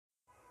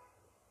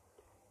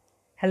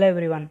Hello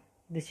everyone,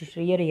 this is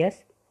Shriyar.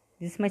 Yes,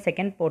 this is my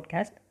second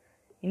podcast.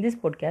 In this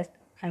podcast,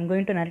 I am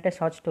going to narrate a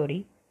short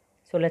story.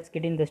 So let's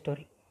get in the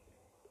story.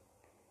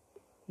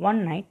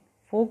 One night,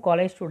 four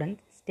college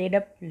students stayed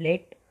up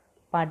late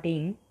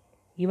partying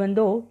even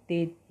though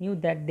they knew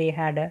that they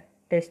had a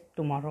test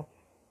tomorrow.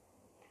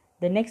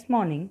 The next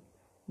morning,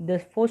 the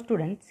four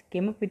students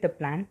came up with a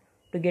plan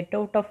to get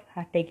out of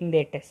taking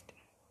their test.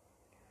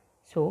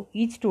 So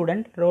each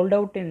student rolled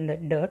out in the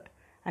dirt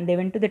and they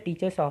went to the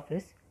teacher's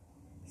office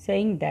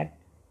saying that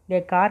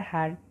their car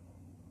had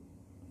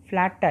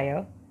flat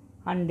tire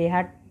and they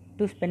had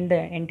to spend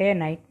the entire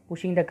night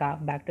pushing the car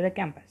back to the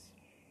campus.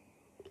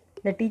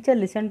 The teacher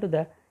listened to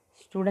the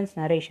students'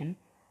 narration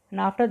and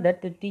after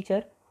that the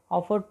teacher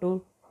offered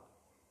to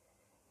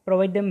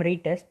provide them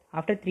retest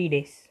after 3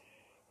 days.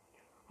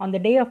 On the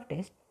day of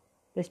test,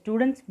 the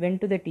students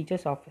went to the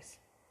teacher's office.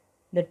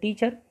 The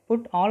teacher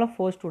put all of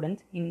four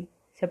students in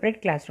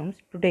separate classrooms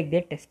to take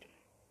their test.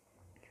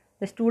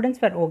 The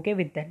students were okay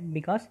with that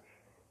because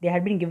they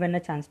had been given a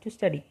chance to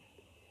study.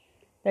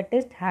 The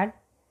test had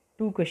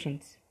two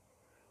questions.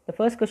 The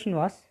first question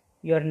was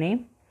your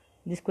name.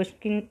 This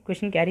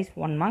question carries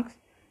 1 marks.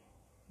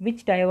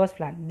 Which tire was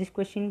flat? This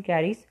question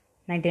carries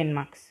 99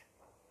 marks.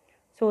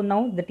 So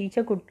now the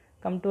teacher could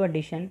come to a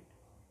decision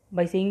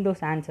by seeing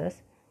those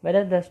answers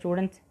whether the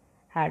students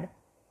had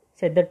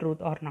said the truth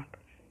or not.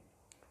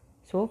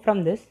 So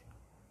from this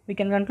we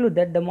can conclude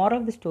that the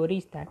moral of the story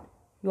is that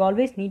you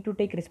always need to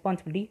take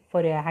responsibility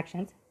for your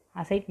actions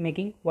aside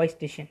making wise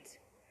decisions.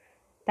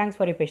 Thanks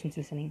for your patience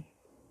listening.